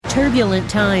Turbulent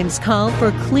times call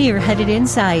for clear-headed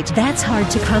insight. That's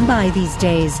hard to come by these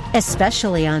days,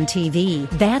 especially on TV.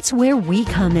 That's where we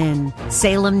come in.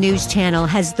 Salem News Channel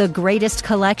has the greatest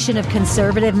collection of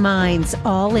conservative minds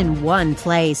all in one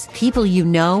place. People you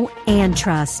know and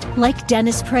trust, like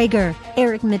Dennis Prager,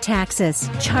 Eric Metaxas,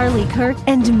 Charlie Kirk,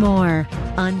 and more.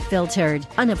 Unfiltered,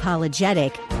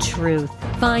 unapologetic truth.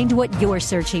 Find what you're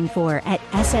searching for at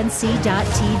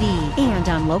snc.tv and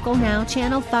on Local Now,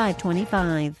 Channel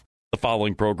 525. The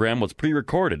following program was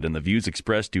pre-recorded, and the views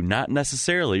expressed do not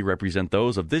necessarily represent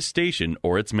those of this station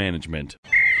or its management.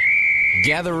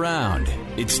 Gather round.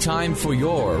 It's time for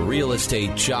your Real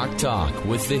Estate Chalk Talk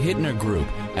with the Hittner Group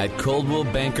at Coldwell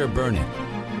Banker Burnett.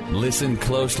 Listen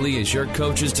closely as your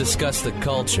coaches discuss the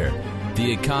culture,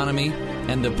 the economy,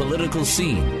 and the political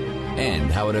scene,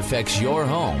 and how it affects your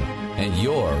home and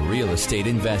your real estate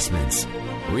investments.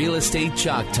 Real Estate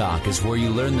Chalk Talk is where you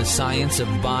learn the science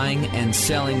of buying and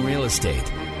selling real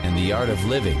estate and the art of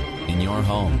living in your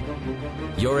home.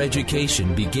 Your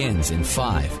education begins in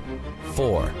 5,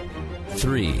 4,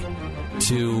 3,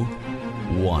 2,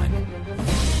 1.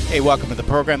 Hey, welcome to the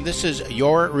program. This is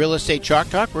your Real Estate Chalk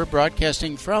Talk. We're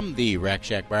broadcasting from the Rack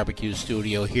Shack Barbecue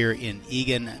Studio here in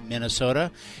Eagan,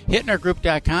 Minnesota.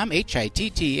 HittnerGroup.com,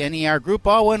 Hittner Group,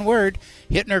 all one word.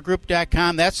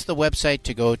 HittnerGroup.com, that's the website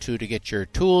to go to get your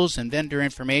tools and vendor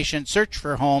information. Search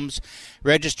for homes,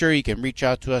 register. You can reach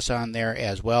out to us on there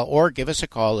as well, or give us a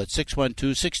call at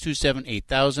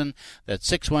 612-627-8000.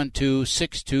 That's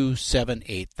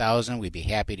 612-627-8000. We'd be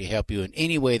happy to help you in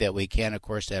any way that we can. Of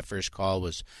course, that first call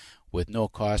was with no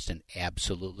cost and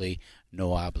absolutely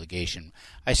no obligation.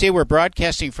 I say we're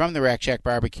broadcasting from the Rack Shack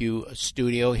Barbecue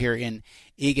Studio here in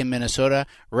Eagan, Minnesota.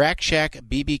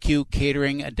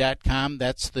 RackShackBBQCatering.com.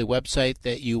 That's the website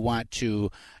that you want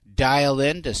to dial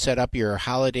in to set up your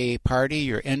holiday party,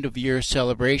 your end-of-year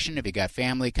celebration. If you got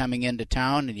family coming into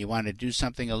town and you want to do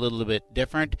something a little bit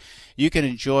different, you can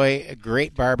enjoy a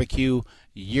great barbecue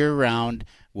year-round.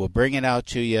 We'll bring it out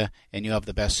to you, and you'll have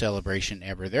the best celebration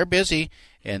ever. They're busy,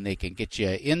 and they can get you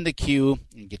in the queue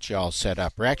and get you all set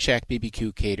up.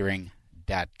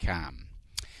 RackShackBBQCatering.com.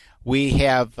 We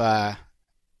have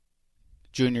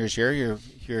juniors here.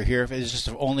 You're here. Is this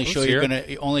the only show you're going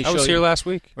to? I was here last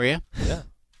week. Were you? Yeah.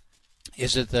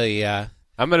 Is it the?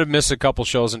 I'm going to miss a couple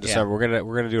shows in December. Yeah.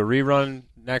 We're gonna do a rerun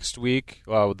next week.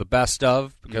 With the best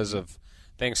of because of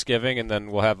Thanksgiving, and then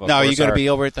we'll have. Are you going to be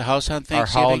over at the house on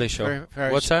Thanksgiving? Our holiday show.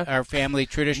 For What's that? Our family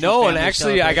tradition. No, and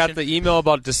actually, I got the email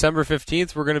about December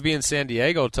 15th. We're going to be in San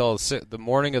Diego till the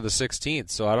morning of the 16th.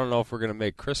 So I don't know if we're going to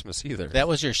make Christmas either. That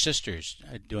was your sister's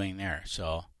doing there.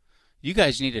 So you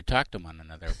guys need to talk to one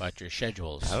another about your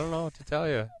schedules. I don't know what to tell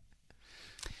you.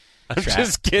 I'm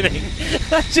just kidding.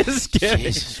 I'm just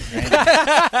kidding.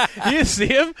 You see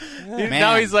him?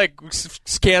 Now he's like,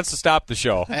 can't stop the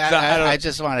show. I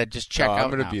just want to check out. I'm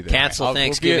going to be there. Cancel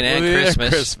Thanksgiving and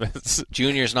Christmas.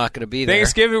 Junior's not going to be there.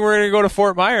 Thanksgiving, we're going to go to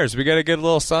Fort Myers. We got to get a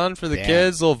little sun for the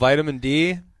kids, a little vitamin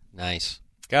D. Nice.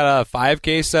 Got a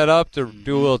 5K set up to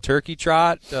do a little turkey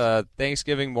trot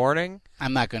Thanksgiving morning.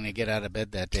 I'm not going to get out of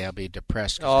bed that day. I'll be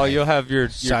depressed. Oh, you'll have your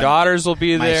daughters will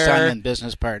be there. My son and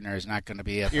business partner is not going to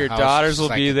be at the house. Your daughters will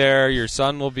be there. Your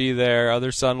son will be there.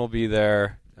 Other son will be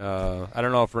there. I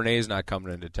don't know if Renee's not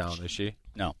coming into town, is she?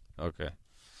 No. Okay.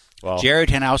 Well, Jared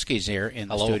Hanowski's here in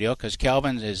the studio because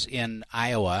Calvin is in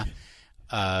Iowa.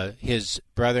 His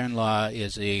brother-in-law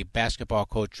is a basketball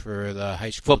coach for the high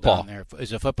school down there.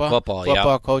 Is it football?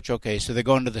 Football coach. Okay, so they're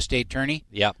going to the state tourney?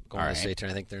 Yep, going to the state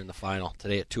tourney. I think they're in the final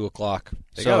today at 2 o'clock.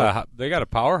 They got a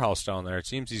powerhouse down there. It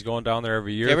seems he's going down there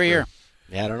every year. Every year.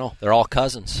 Yeah, I don't know. They're all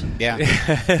cousins. Yeah.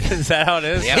 Is that how it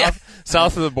is? Yeah.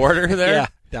 South of the border there? Yeah,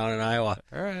 down in Iowa.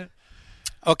 All right.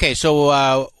 Okay,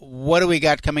 so what do we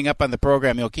got coming up on the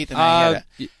program? Keith and I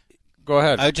go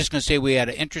ahead. I was just going to say we had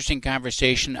an interesting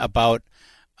conversation about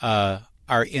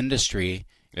our industry,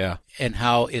 and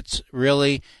how it's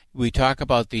really, we talk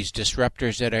about these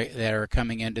disruptors that are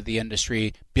coming into the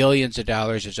industry. Billions of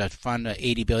dollars. There's a fund, an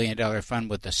 $80 billion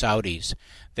fund with the Saudis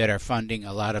that are funding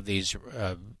a lot of these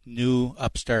new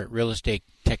upstart real estate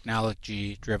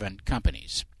technology-driven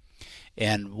companies.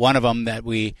 And one of them that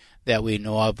we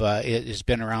know of has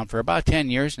been around for about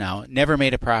 10 years now. Never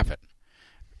made a profit,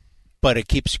 but it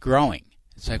keeps growing.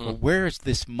 It's like, well, where is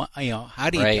this?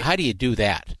 How do you do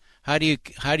that? How do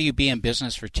you be in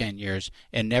business for 10 years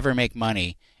and never make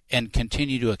money and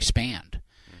continue to expand?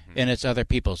 Mm-hmm. And it's other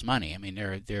people's money. I mean,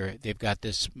 they've got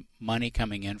this money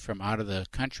coming in from out of the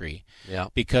country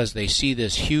because they see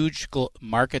this huge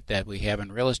market that we have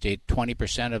in real estate.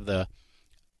 20%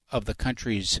 of the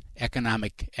country's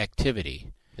economic activity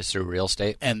is through real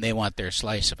estate, and they want their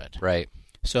slice of it. Right.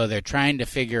 So they're trying to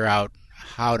figure out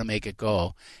how to make it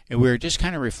go. And we were just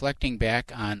kind of reflecting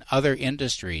back on other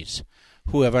industries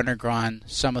who have undergone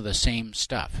some of the same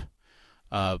stuff.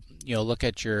 Look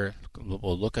at your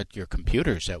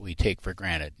computers that we take for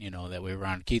granted. That we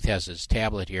run. Keith has his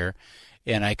tablet here,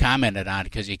 and I commented on it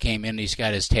because he came in. He's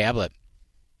got his tablet,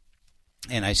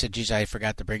 and I said, "Geez, I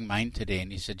forgot to bring mine today."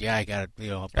 And he said, "Yeah, I got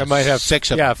I might have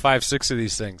 6 of them." Yeah, 5, 6 of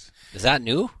these things. Is that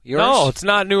new? Yours? No, it's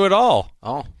not new at all.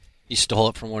 Oh, you stole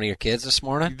it from one of your kids this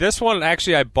morning? This one,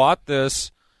 actually, I bought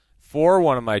this for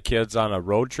one of my kids on a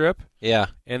road trip. Yeah,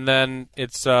 and then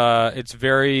it's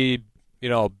very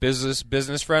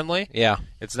business friendly. Yeah,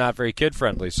 it's not very kid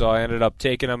friendly. So I ended up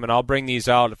taking them, and I'll bring these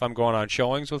out if I'm going on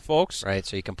showings with folks. Right,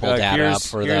 so you can pull data up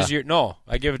for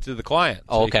I give it to the client.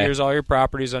 Oh, okay. Here's all your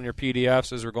properties on your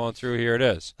PDFs as we're going through. Here it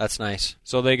is. That's nice.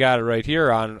 So they got it right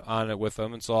here on it with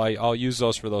them, and so I'll use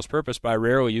those for those purposes, but I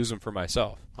rarely use them for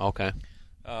myself. Okay.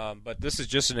 But this is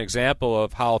just an example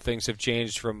of how things have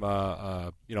changed from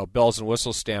bells and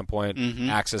whistles standpoint,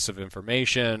 access of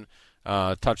information,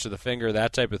 touch of the finger,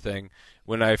 that type of thing.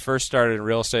 When I first started in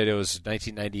real estate, it was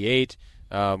 1998.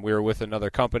 We were with another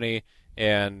company,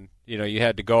 and you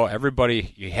had to go.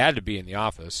 You had to be in the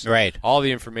office. Right. All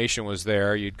the information was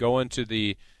there. You'd go into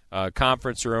the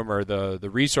conference room or the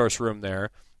resource room there,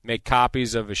 make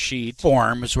copies of a sheet.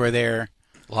 Forms were there.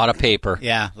 A lot of paper.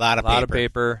 Yeah, a lot of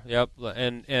paper. Yep.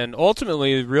 And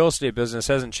ultimately, the real estate business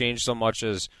hasn't changed so much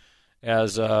as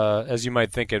you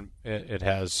might think it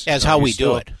has. As how we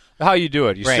do it. How you do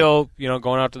it. You right. still,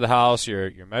 going out to the house.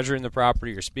 You're measuring the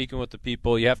property. You're speaking with the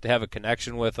people. You have to have a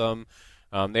connection with them.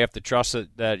 They have to trust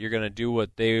that you're going to do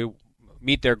what they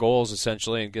meet their goals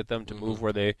essentially and get them to move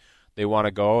where they want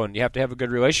to go. And you have to have a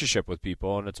good relationship with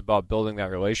people. And it's about building that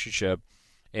relationship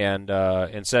and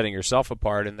setting yourself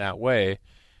apart in that way.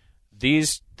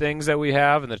 These things that we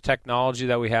have and the technology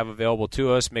that we have available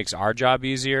to us makes our job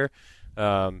easier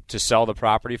to sell the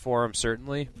property for them,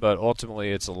 certainly. But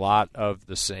ultimately, it's a lot of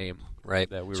the same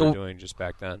that we were doing just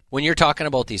back then. When you're talking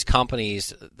about these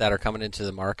companies that are coming into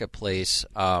the marketplace,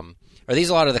 are these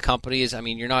a lot of the companies? I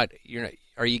mean,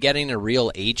 are you getting a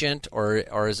real agent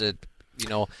or is it?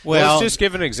 Well, let's just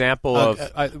give an example of.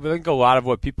 I think a lot of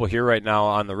what people hear right now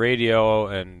on the radio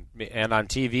and on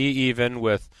TV, even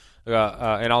with.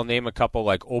 And I'll name a couple,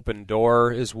 like Open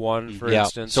Door is one, for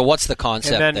instance. So what's the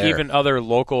concept there? And then there? even other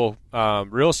local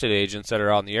real estate agents that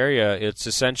are out in the area, it's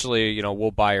essentially,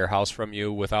 we'll buy your house from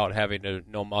you without having to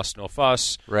no muss, no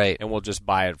fuss. Right. And we'll just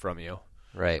buy it from you.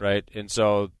 Right. Right. And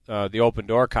so the Open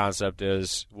Door concept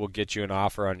is we'll get you an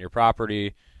offer on your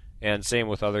property. And same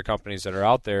with other companies that are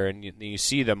out there, and you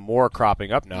see them more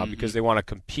cropping up now because they want to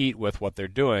compete with what they're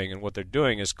doing, and what they're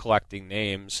doing is collecting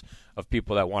names of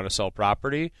people that want to sell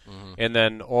property, and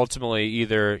then ultimately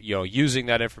either using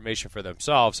that information for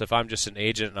themselves. If I'm just an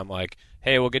agent and I'm like,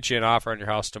 hey, we'll get you an offer on your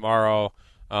house tomorrow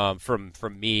from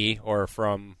me or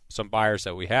from some buyers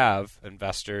that we have,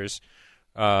 investors.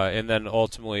 And then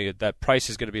ultimately that price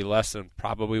is going to be less than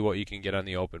probably what you can get on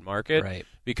the open market, right?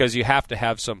 Because you have to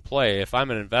have some play. If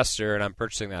I'm an investor and I'm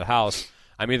purchasing that house,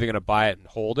 I'm either going to buy it and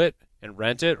hold it and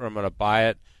rent it, or I'm going to buy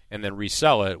it and then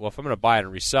resell it. Well, if I'm going to buy it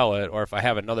and resell it, or if I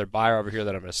have another buyer over here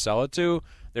that I'm going to sell it to,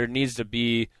 there needs to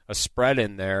be a spread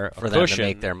in there, for them to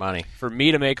make their money, for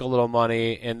me to make a little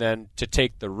money, and then to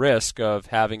take the risk of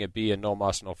having it be a no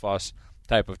muss, no fuss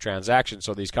type of transaction.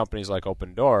 So these companies like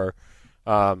Open Door.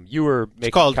 You were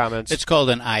making comments. It's called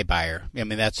an iBuyer. I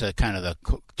mean, that's a kind of the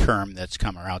term that's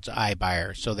come around. It's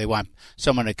iBuyer. So they want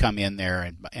someone to come in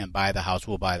there and buy the house.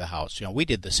 We'll buy the house. We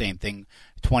did the same thing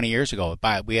 20 years ago.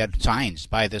 We had signs: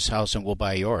 buy this house and we'll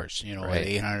buy yours. Right. At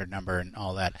 800 number and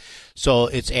all that. So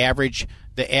it's average.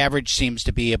 The average seems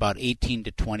to be about 18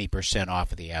 to 20%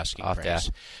 off of the asking price.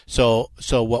 So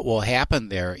what will happen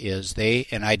there is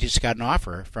I just got an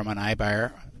offer from an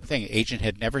iBuyer thing. Agent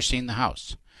had never seen the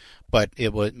house. But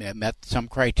it met some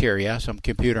criteria, some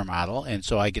computer model, and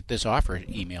so I get this offer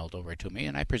emailed over to me,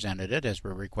 and I presented it as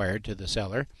we're required to the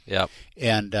seller. Yep.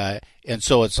 And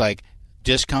so it's like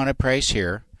discounted price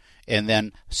here, and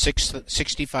then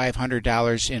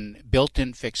 $6,500 in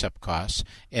built-in fix-up costs,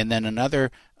 and then another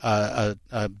a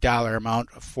dollar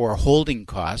amount for holding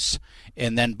costs,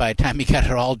 and then by the time he got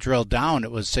it all drilled down,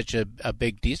 it was such a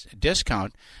big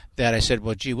discount that I said,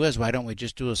 well, gee whiz, why don't we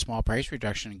just do a small price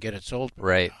reduction and get it sold?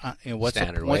 Right. What's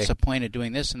the point of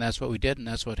doing this? And that's what we did, and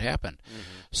that's what happened.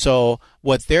 So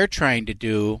what they're trying to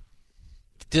do.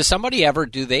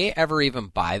 Do they ever even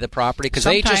buy the property? Because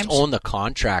they just own the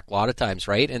contract a lot of times,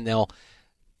 right? And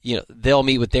they'll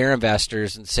meet with their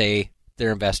investors and say,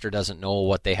 their investor doesn't know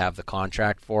what they have the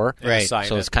contract for. Right.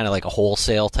 So it's kind of like a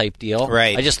wholesale type deal.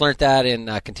 Right. I just learned that in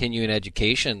continuing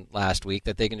education last week,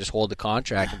 that they can just hold the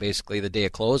contract and basically the day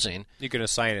of closing, you can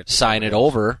sign it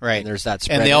over. Right. And there's that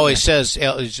spread. And they always says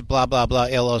blah, blah, blah,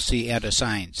 LLC and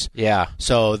assigns. Yeah.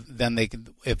 So then they can,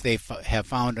 if they have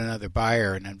found another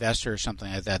buyer, an investor or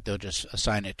something like that, they'll just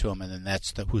assign it to them, and then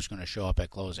that's who's going to show up at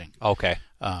closing. Okay.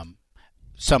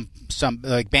 Some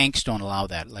like banks don't allow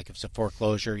that. Like if it's a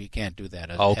foreclosure, you can't do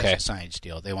that as a signed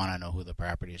deal. They want to know who the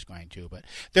property is going to. But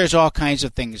there's all kinds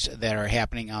of things that are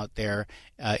happening out there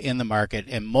in the market,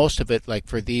 and most of it, like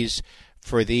for these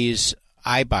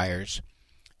iBuyers,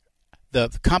 the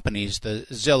companies, the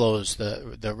Zillows,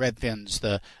 the Redfins,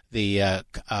 the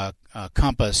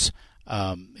Compass,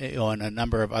 and a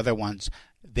number of other ones,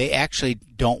 they actually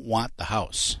don't want the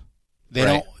house.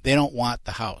 They don't want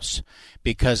the house,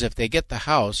 because if they get the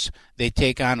house, they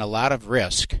take on a lot of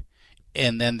risk,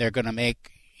 and then they're going to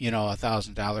make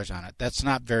 $1,000 on it. That's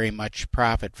not very much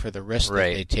profit for the risk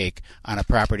that they take on a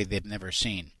property they've never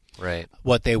seen. Right.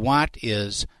 What they want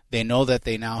is, they know that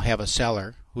they now have a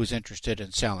seller who's interested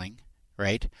in selling,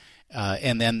 right?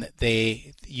 And then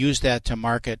they use that to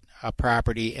market a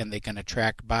property, and they can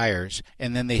attract buyers,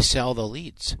 and then they sell the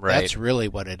leads. Right. That's really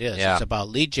what it is. Yeah. It's about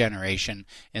lead generation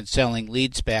and selling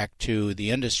leads back to the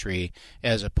industry,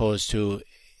 as opposed to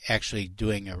actually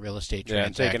doing a real estate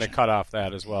transaction. Yeah, taking a cut off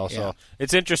that as well. Yeah. So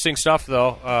it's interesting stuff,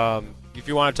 though. If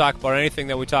you want to talk about anything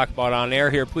that we talk about on air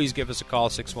here, please give us a call,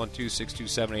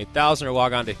 612-627-8000, or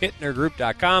log on to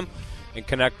hittnergroup.com and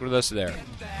connect with us there.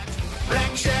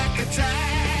 Black Shack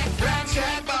Attack, Black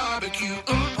Shack Barbecue.